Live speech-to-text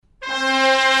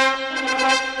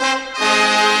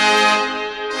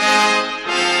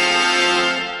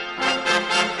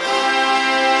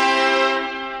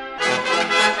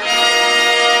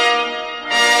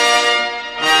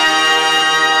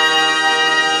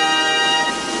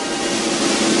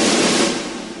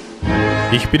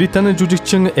Их Британийн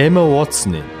жүжигчин Эмма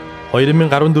Уотсны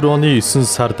 2014 оны 9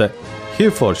 сард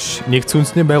Heforshe нэгдсэн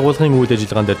үндэсний байгууллагын үйл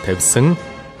ажиллагаан дээр тавьсан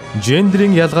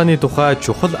жендрийн ялгааны тухай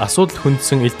чухал асуудал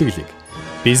хөндсөн илтгэлийг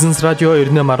Бизнес радио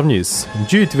 98.9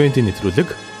 G-20 нэвтрүүлэг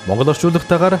Монгол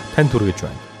орчуулгатаагаар танд хүргэж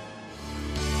байна.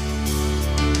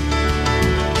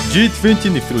 G-20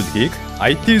 нэвтрүүлгийг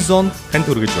IT Zone танд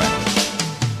хүргэж байна.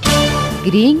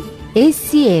 Green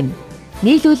SCM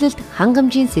нийлүүлэлт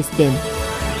хангамжийн систем.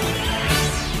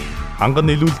 Ханган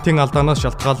нийлүүлэлтийн алдаанаас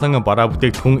шалтгаалan бараа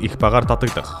бүтээгдэхүүн их багаар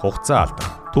татагдах, хугацаа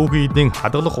алдах, түүхийн эдийн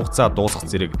хадгалах хугацаа дуусах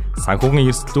зэрэг санхүүгийн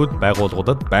эрсдлүүд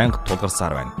байгууллагуудад байнга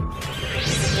тулгарсаар байна.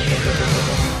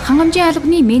 Хангамжийн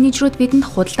албаны менежерүүд бидэнд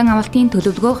худалдан авалтын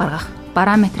төлөвлөгөө гаргах,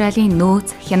 бараа материалын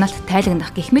нөөц, хяналт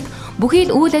тайлагнах гэх мэт бүхий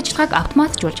л үйл ажиллагааг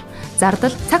автоматжуулж,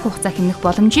 зардал, цаг хугацаа хэмнэх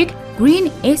боломжийг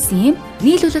Green SCM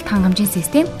нийлүүлэлт хангамжийн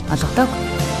систем олгодог.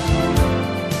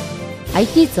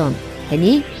 IT Zone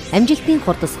таны амжилтын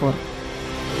хурдасгуур.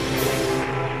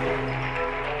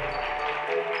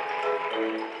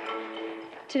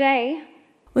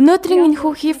 Өнөөдрийн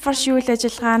энэхүү Heforshe үйл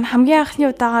ажиллагаа нь хамгийн анхны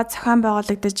удаага зохион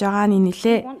байгуулагдаж байгаа нь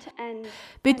нэлээ.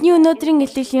 Бидний өнөөдрийн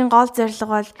илтгэлийн гол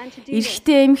зорилго бол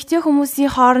эрхтэй эмэгтэй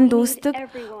хүмүүсийн хооронд үүсдэг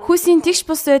хүсийн тэгш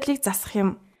бус байдлыг засах юм.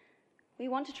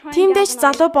 Тиймдээч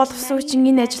залуу боловсон хүчин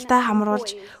энэ ажилдаа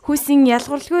хамруулж хүсийн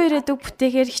ялгарлгүй ирээдүг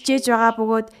бүтээхээр хичээж байгаа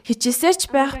бөгөөд хичээсээрч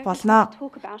байх болно.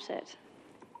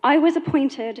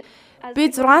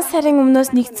 Би 6 сарын өмнөөс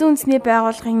нэгдсэн үндэсний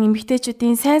байгууллагын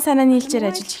эмэгтэйчүүдийн сайн санааны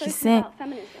илчээр ажиллаж эхэлсэн.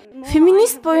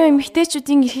 Феминист буюу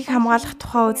эмэгтэйчүүдийн эрхийг хамгаалах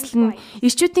тухай үзэл нь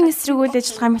эрчүүдийн эсрэг үйл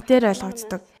ажиллагаа мэтээр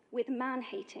ойлгогддог.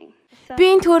 Би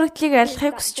энэ төрөгдлийг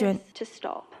арилгахыг хүсэж байна.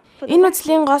 Энэ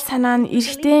үзлийн гол санаа нь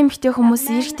эрхтэй эмэгтэй хүмүүс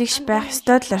эрх тэгш байх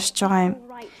ёстой л оршиж байгаа юм.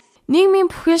 Нийгмийн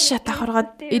бүхэл шат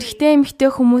давхаргад эрхтэй эмэгтэй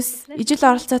хүмүүс ижил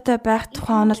оролцоотой байх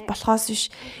тухай онол болохоос биш,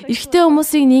 эрхтэй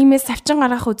хүмүүсийг нийгмээс авчин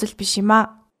гаргах үзэл биш юм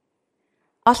аа.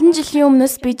 Олон жилийн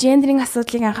өмнөөс би жендрийн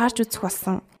асуудлыг анхаарч үзэх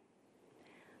болсон.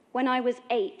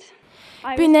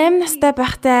 Би 8 настай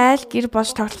байхдаа айл гэр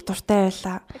болж тоглох дуртай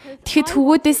байлаа. Тэгэхэд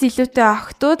хөвгүүдээс илүүтэй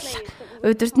охтууд л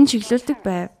удирдан чиглүүлдэг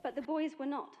байв.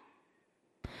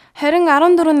 Харин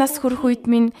 14 нас хүрэх үед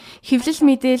минь хэвлэл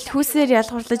мэдээлэл хүсээр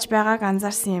ялгуурлаж байгааг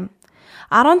анзаарсан юм.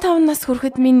 15 нас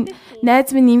хүрэхэд минь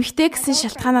найз минь эмэгтэй гэсэн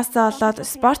шалтгаанаас болоод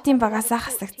спортын багаасаа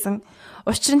хасагдсан.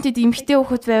 Учир нь тэд эмэгтэй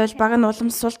хүүхэд байвал баг нь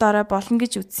улам сул дорой болно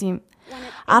гэж үзсэн юм.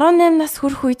 18 нас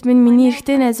хүрэх үед минь миний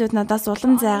эрэгтэй найзууд надаас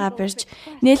улам зайгаа барьж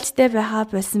нээлттэй байхаа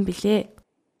болсон билээ.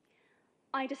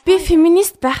 Би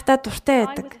феминист байхдаа дуртай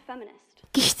байдаг.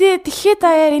 Гэхдээ дэлхийд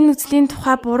даяар энэ үзлийн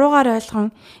тухай буруугаар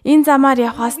ойлгон энэ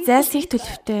замаар явхаас зайлсхийх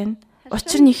төлөвтэй байна.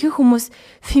 Учир нь ихэнх хүмүүс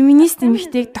феминист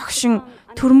эмэгтэйг догшин,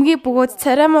 түрмгий бөгөөд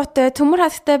царай муутай, төмөр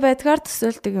хатагтай байдгаар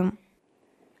төсөөлдөг юм.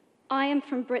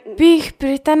 Би Их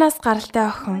Британаас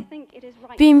гаралтай охин.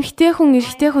 Би эмэгтэй хүн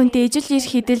эрэгтэй хүнтэй ижил эрх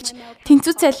хідэлж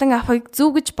тэнцүү цалин авахыг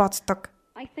зөв гэж боддог.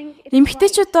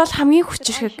 Эмэгтэйчүүд бол хамгийн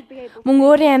хүчирхэг, мөн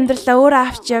өөрийн амьдралаа өөрөө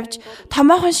авч явж,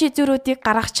 томоохон шийдвэрүүдийг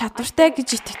гаргах чадвартай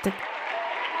гэж итгэдэг.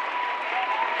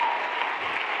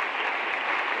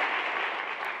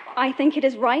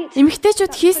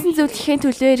 Эмэгтэйчүүд хийсэн зөвлөхийн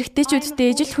төлөө эрэгтэйчүүдтэй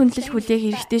ижил хүндлэл хүлээх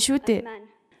хэрэгтэй шүү дээ.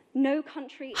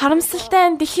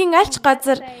 Харамсалтай нь дэлхийн аль ч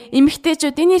газар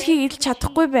эмэгтэйчүүд энэ эрхийг эдэлж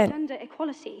чадахгүй байна.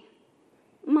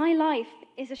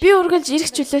 Би үргэлж эрх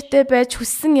чөлөөтэй байж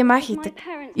хүссэн юмаа хийдэг.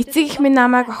 Эцэг их минь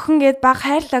намайг охин гэд баг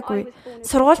хайрлаагүй.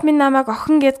 Сургууль минь намайг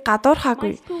охин гэд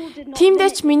гадуурхаагүй.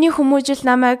 Тиймдээч миний хүмүүжил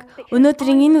намайг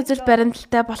өнөөдрийн энэ үзэл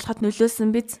баримталтай болоход нөлөөсөн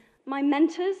биз.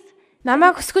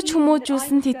 Намайг өсгөж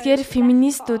хүмүүжүүлсэн тэдгээр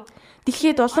феминистүүд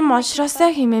дэлхийд улам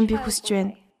олшроосоо хэмээн би хүсэж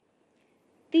байна.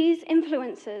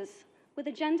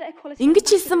 Ингэж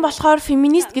хэлсэн болохоор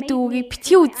феминист гэдэг үгийг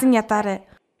битгий үзэн ядаарай.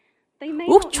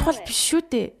 Үг чухал биш шүү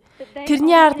дээ.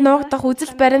 Тэрний ард нуугдах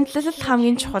үзэл баримтлал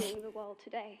хамгийн чухал.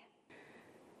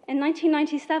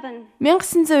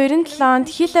 1997 онд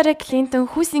Хиллари Клинтон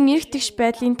хүсийн эрх тэгш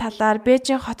байдлын талаар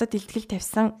Бээжин хотод илтгэл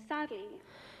тавьсан.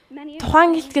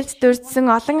 Тухайн илтгэлд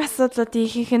дурдсан олон асуудлуудын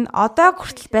ихэнх нь одоо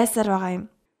хүртэл байсаар байгаа юм.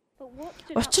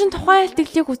 Учир нь тухайн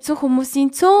илтгэлийг үзсэн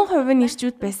хүмүүсийн цөөн хувь нь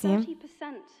эрчүүд байсан юм.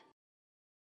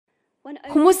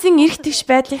 Хүмүүсийн эрх тэгш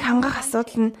байдлыг хангах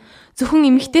асуудал нь зөвхөн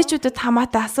эмэгтэйчүүдэд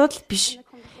хамаатай асуудал биш.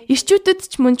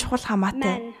 Эрчүүдэд ч мөн чухал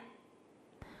хамаатай.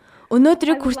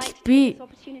 Өнөөдрийг хүртэл би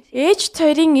ээж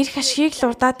хоёрын эрх ашгийг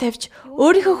л урдаа тавьж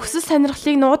өөрийнхөө хүсэл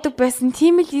сонирхлыг нуудаг байсан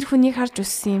тийм л эр хүнийг харж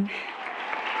өссөн юм.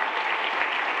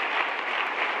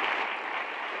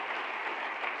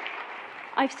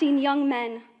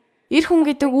 Эр хүн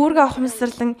гэдэг үүргээ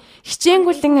ухамсарлан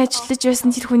хичээнгүлэн ажиллаж байсан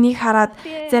тэр хүнийг хараад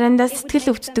заримдаа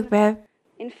сэтгэл өвддөг байв.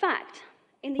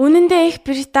 Үнэн дээр Их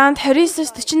Британд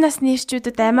 29-40 насны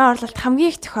эрчүүдэд амиа орлолт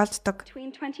хамгийн их тохиолддог.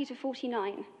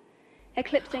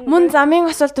 Мөн замын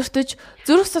осолд өртөж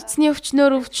зүрх судасны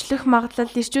өвчнөөр өвчлөх магадлал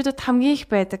эрчүүдэд хамгийн их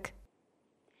байдаг.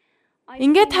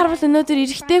 Ингээд харвал өнөөдөр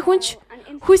эрхтэй хүнч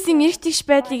хүйсийн эрх тэгш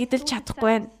байдлыг эдэлж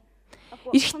чадахгүй байна.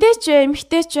 Эрхтэй ч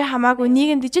эмэгтэй ч хамаагүй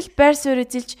нийгэмд ижил байр суурь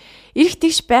эзэлж эрх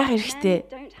тэгш байх эрхтэй.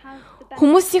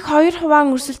 Хүмүүсийг хоёр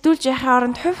хуваан өрсөлдүүлж яхахын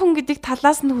оронд хувь хүн гэдэг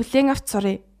талаас нь хүлээн авч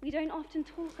сурыг.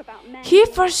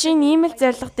 Heforshe email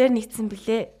зорилго дээр нэгдсэн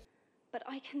билээ.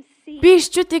 Би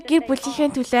эрчүүдийг гэр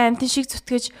бүлийнхээ төлөө амтэн шиг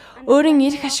зүтгэж өөрийн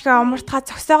эрх ашгаа омуртгаа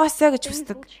зогсоогоосоо гэж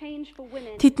хүсдэг.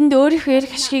 Тэдэнд өөрийнхөө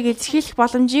эрх ашгийг илэрхийлэх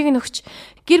боломжийг нь өгч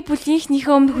гэр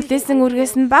бүлийнхнийхээ өмнө хүлээсэн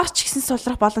үргээс нь бага ч ихсэн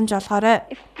сулрах боломж олгоорой.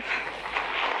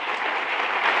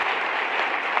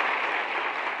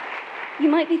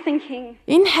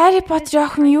 Энэ Harry Potter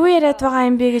охин юу яриад байгаа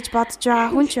юм бэ гэж бодож байгаа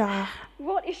хүн ч байгаа.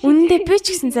 Үнэндээ би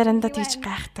ч гэсэн заримдаа тэгж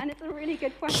гайхдаг.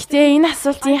 Гэхдээ энэ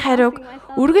асуултын хариуг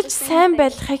үргэлж сайн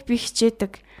байхыг би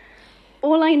хичээдэг.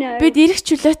 Бид эрх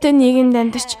чөлөөтэй нийгэмд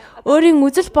амьдарч өөрийн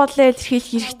үзэл бодлоо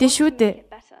илэрхийлэх хэрэгтэй шүү дээ.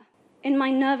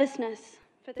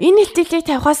 Энэ итгэлийг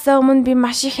тавихаас өмнө би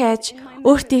маш их айж,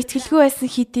 өөртөө итгэлгүй байсан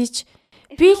хэдий ч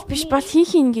би л биш бол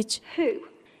хийн гэж.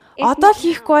 Одоо л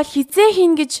хийхгүй бол хизээ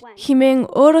хийн гэж химэн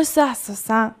өөрөөсөө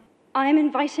асуусан.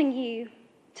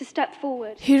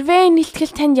 Хэрвээ энэ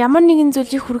илтгэл танд ямар нэгэн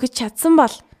зүйлийг хүргэж чадсан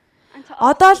бол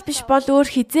одоо л биш бол өөр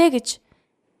хизээ гэж.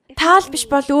 Таал биш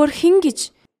бол өөр хэн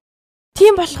гэж.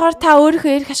 Тийм болохоор та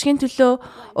өөрийнхөө эрх ашигын төлөө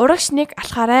урагш нэг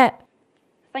алхаарай.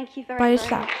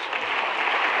 Баярлалаа.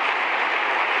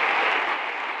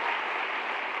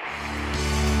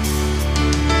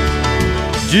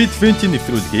 G-20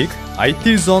 нэвтрүүлгийг IT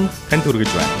Zone танд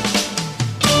хүргэж байна.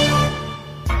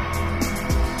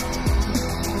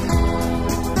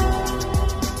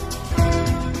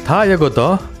 Та яг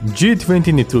одоо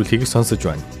G-20 нэвтрүүлгийг сонсож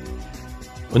байна.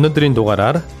 Өнөөдрийн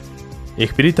дугаараар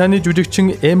Их Британий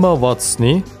жүжигчин Эмма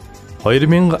Уатсны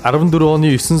 2014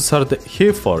 оны 9 сард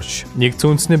Heforshe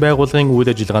нэгдсэн үндэсний байгууллагын үйл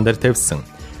ажиллагаан дээр тавьсан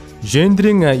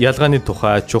жендрийн ялгааны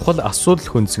тухай чухал асуудал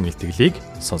хүндсэн илтгэлийг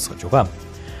сонсгож байгаа.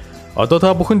 Одоо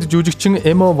та бүхэнд жүжигчин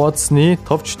Эмма Уатсны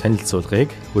товч танилцуулгыг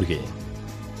хүргэе.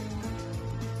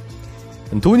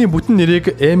 Түүний бүтэн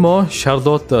нэрийг Эмма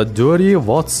Шарлотт Дори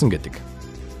Уатсон гэдэг.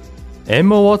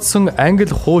 Эмма Уатсон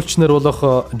англи хуульчнаар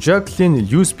болох Жаклин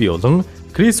Люсби болон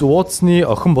Крис Уатсны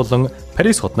охин болон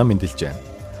Парис хотноо мэндэлжээ.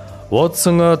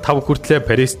 Уатсон 5 хүртлээр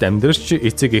Парист амьдарч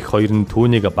эцэг эх хоёр нь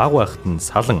түүнийг баг байхад нь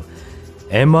салан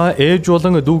Эмма ээж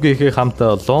болон дүүгийнхээ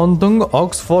хамт Лондон,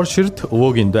 Оксфордширт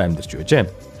өвөөгийн дөө амьдарч байжээ.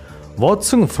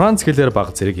 Уатсон Франц хэлээр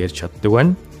бага зэрэг ярьж чаддаг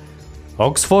байна.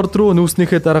 Оксфорд руу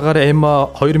нүүснийхээ дараагаар Эмма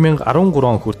 2013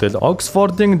 он хүртэл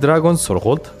Оксфордын Драгон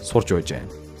сургуульд сурч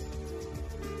байжээ.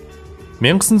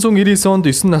 1999 онд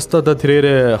 9 настайд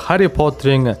тэрээр Harry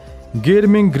Potter-ын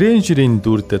Гермин Грэнжерийн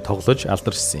дүрд тоглож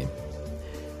алдаршсан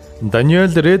юм. Даниэл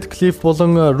Рэдклифф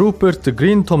болон Руперт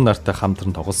Гринтом нартай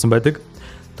хамтран тоглосон байдаг.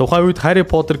 Тухайн үед Harry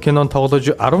Potter кинонд тоглож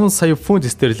 10 сая фунт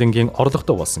стерлингийн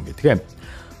орлоготой болсон гэдэг.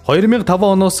 2005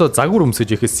 оноос загвар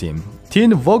өмсөж эхэлсэн юм.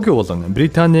 Тин Vogue болон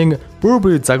Британийн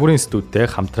Burberry загварын студид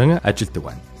хамтран ажилладаг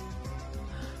байна.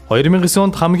 2009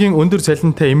 онд хамгийн өндөр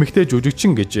цалинтай эмэгтэй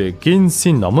жүжигчин гэж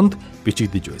Guinness-ийн номонд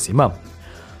бичигдэж байсан юм а.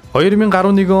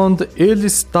 2011 онд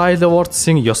Elle Style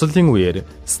Awards-ын ёслолын үеэр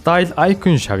Style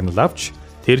Icon шагнал авч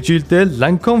тэр жилдээ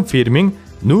Lancome фирмийн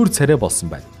нүүр царай болсон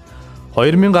байна.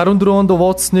 2014 онд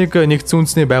Уатсныг нэгдсэн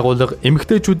үндэсний байгууллага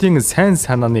эмэгтэйчүүдийн сайн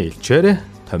санааны элчээр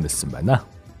томилсон байна.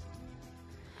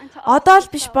 Одоо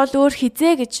л биш бол өөр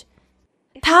хизээ гэж.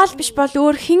 Таал биш бол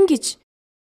өөр хэн гэж.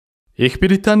 Их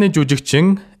Британий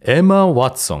жүжигчин Эмма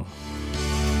Уатсон.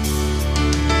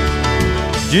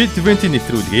 G-20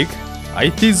 нэвтрүүлгийг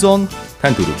IT Zone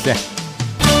танд хүргэлээ.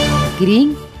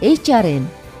 Green HRM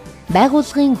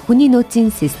байгууллагын хүний нөөцийн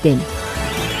систем.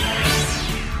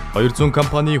 200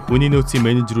 компани хүний нөөцийн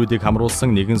менежерүүдийг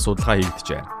хамруулсан нэгэн судалгаа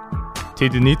хийгджээ.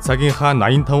 Тэд нийт цагийнхаа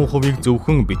 85%-ийг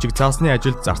зөвхөн бичиг цаасны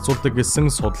ажилд зарцуулдаг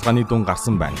гэсэн судалгааны дүн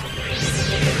гарсан байна.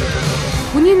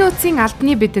 Хүний нөөцийн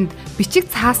албаны бидэнд бичиг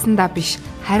цаасандаа биш,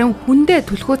 харин хүндээ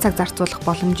түлхүү цаг зарцуулах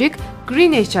боломжийг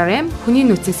Green HRM хүний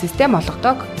нөөцийн систем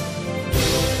олгодог.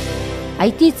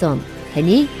 IT Zone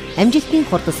таны амжилтын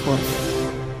хурдасгуур.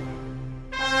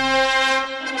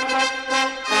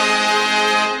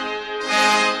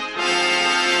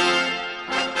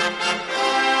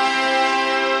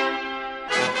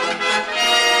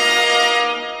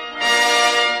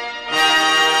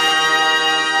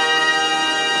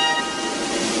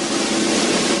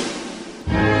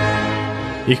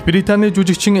 Их Британий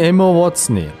жүжигчин Эмма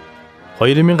Уатсны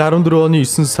 2014 оны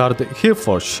 9 сард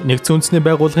Heforshe нэгдсэн үндэсний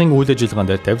байгууллагын үйл ажиллагаан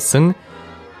дээр тавьсан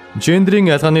жендрийн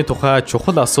ялгааны тухай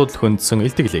чухал асуудал хөндсөн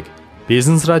илтгэлийг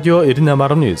Бизнес радио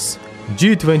 98.9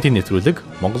 G-20 нэвтрүүлэг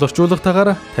монгол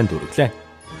орчуулгатаагаар танд хүргэлээ.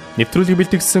 Нэвтрүүлгийг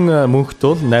бэлтгэсэн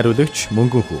мөнхтөл найруулагч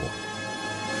Мөнгөн хүү.